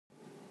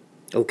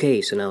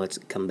Okay, so now let's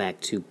come back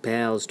to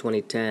PALS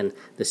 2010,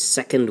 the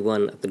second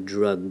one of the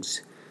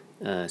drugs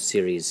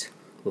series.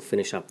 We'll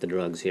finish up the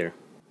drugs here.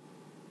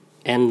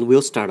 And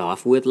we'll start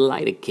off with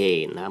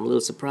Lidocaine. Now, I'm a little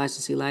surprised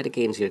to see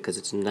Lidocaine's here because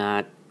it's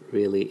not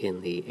really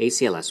in the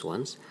ACLS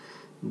ones,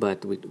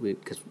 but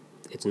because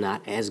it's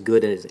not as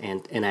good as an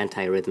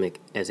antiarrhythmic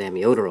as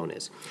amiodarone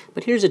is.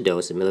 But here's a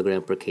dose, a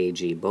milligram per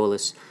kg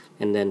bolus,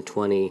 and then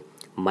 20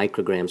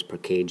 micrograms per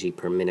kg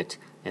per minute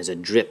as a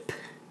drip.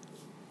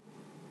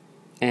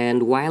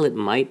 And while it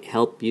might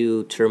help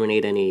you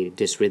terminate any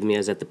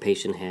dysrhythmias that the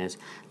patient has,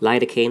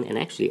 lidocaine, and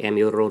actually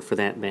amiodarone for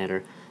that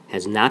matter,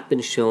 has not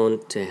been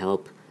shown to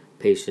help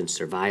patients'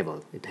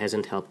 survival. It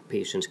hasn't helped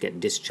patients get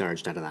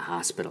discharged out of the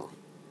hospital.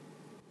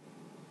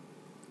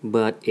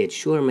 But it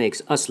sure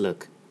makes us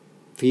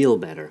feel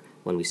better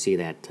when we see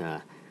that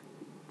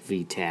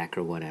VTAC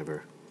or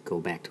whatever go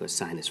back to a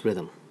sinus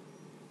rhythm.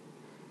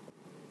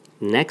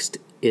 Next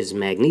is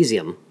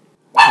magnesium,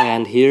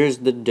 and here's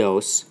the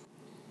dose.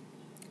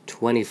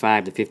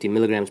 25 to 50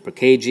 milligrams per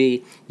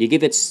kg. You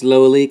give it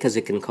slowly because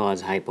it can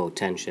cause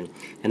hypotension,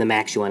 and the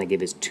max you want to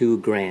give is 2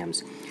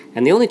 grams.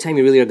 And the only time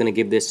you really are going to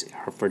give this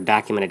are for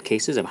documented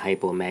cases of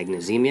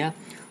hypomagnesemia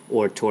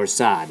or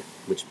torsade,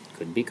 which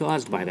could be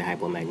caused by the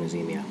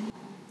hypomagnesemia.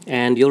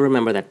 And you'll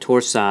remember that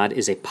torsade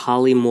is a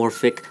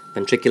polymorphic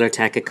ventricular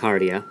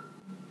tachycardia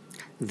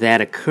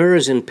that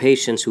occurs in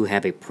patients who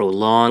have a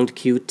prolonged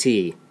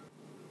QT.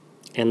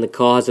 And the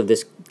cause of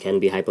this can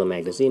be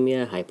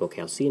hypomagnesemia,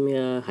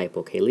 hypocalcemia,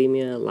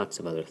 hypokalemia, lots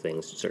of other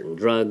things, certain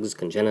drugs,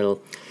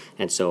 congenital.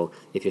 And so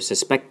if you're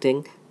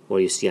suspecting, or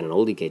you see on an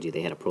old EKG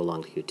they had a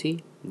prolonged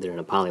QT, they're in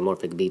a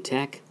polymorphic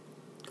VTAC,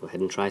 go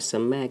ahead and try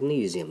some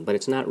magnesium, but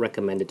it's not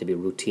recommended to be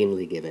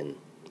routinely given.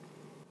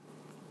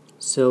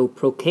 So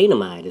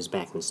Procainamide is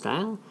back in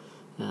style.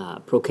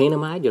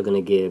 Procainamide, you're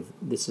going to give,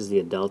 this is the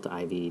adult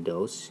IV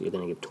dose, you're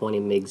going to give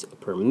 20 mg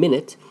per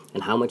minute.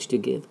 And how much do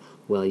you give?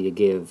 Well, you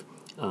give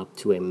up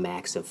to a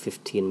max of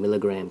 15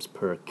 milligrams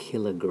per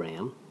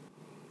kilogram.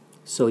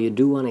 So you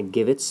do want to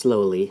give it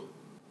slowly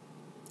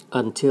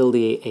until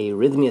the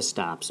arrhythmia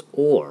stops,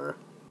 or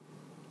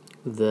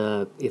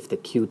if the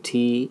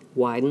QT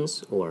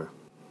widens or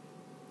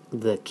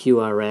the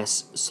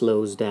QRS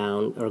slows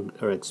down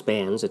or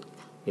expands, it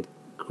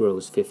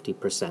grows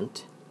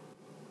 50%,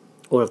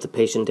 or if the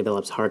patient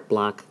develops heart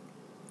block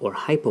or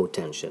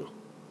hypotension.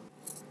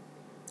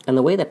 And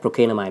the way that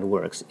Procainamide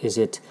works is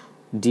it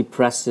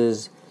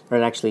depresses, or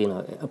it actually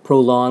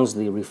prolongs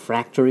the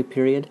refractory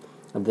period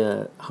of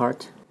the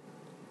heart,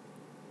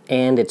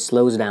 and it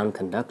slows down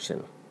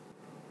conduction.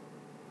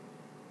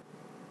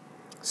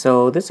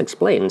 So this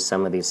explains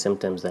some of these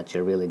symptoms that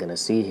you're really going to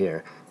see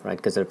here, right?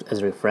 Because as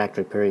the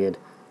refractory period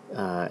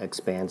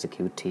expands, the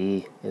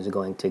QT is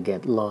going to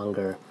get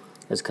longer.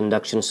 As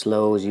conduction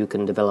slows, you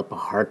can develop a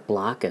heart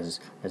block as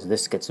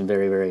this gets as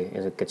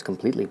it gets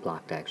completely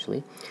blocked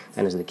actually.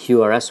 And as the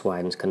QRS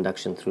widens,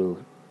 conduction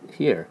through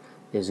here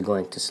is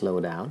going to slow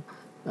down,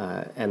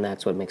 and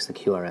that's what makes the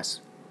QRS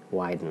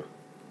widen.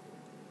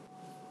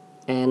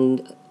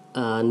 And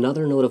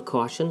another note of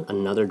caution,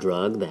 another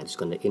drug that's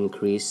going to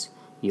increase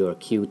your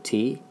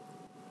QT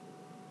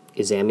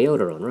is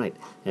amiodarone, right?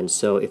 And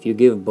so if you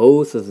give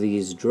both of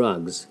these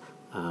drugs,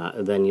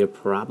 then you're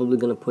probably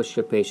going to push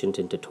your patient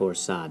into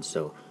torsade.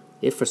 So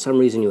if for some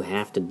reason you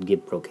have to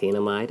give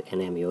Procainamide and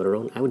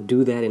amiodarone, I would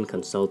do that in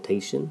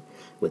consultation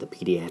with a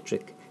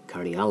pediatric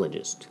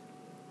cardiologist.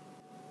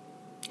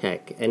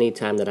 Heck, any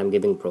time that I'm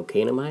giving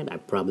Procainamide, I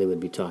probably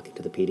would be talking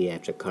to the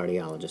pediatric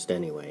cardiologist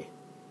anyway.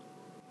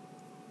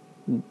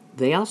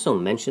 They also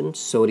mentioned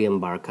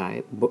sodium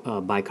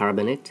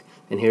bicarbonate,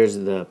 and here's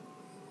the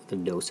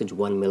dosage,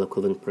 1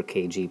 milliequivalent per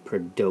kg per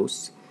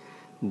dose.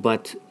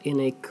 But in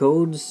a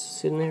code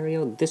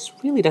scenario, this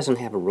really doesn't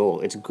have a role.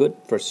 It's good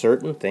for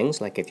certain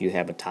things, like if you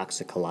have a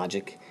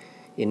toxicologic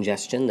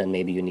ingestion, then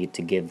maybe you need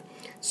to give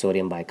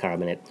sodium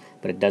bicarbonate,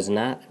 but it does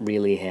not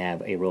really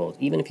have a role.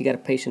 Even if you got a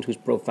patient who's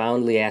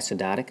profoundly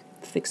acidotic,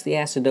 fix the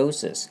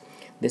acidosis.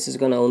 This is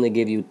going to only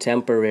give you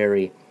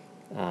temporary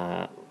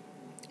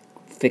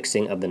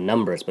fixing of the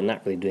numbers, but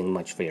not really doing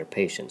much for your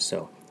patient,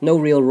 so no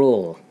real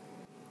role.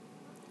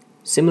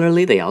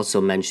 Similarly, they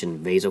also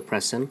mentioned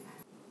vasopressin,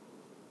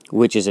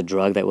 which is a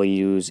drug that we'll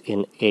use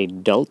in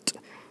adult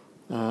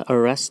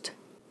arrest.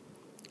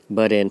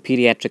 But in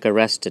pediatric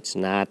arrest, it's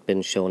not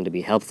been shown to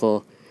be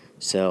helpful,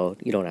 so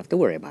you don't have to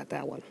worry about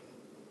that one.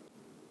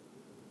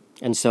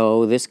 And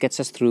so this gets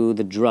us through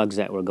the drugs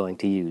that we're going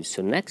to use.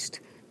 So next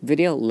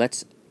video,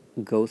 let's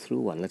go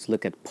through one. Let's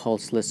look at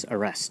pulseless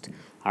arrest.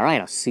 All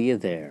right, I'll see you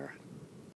there.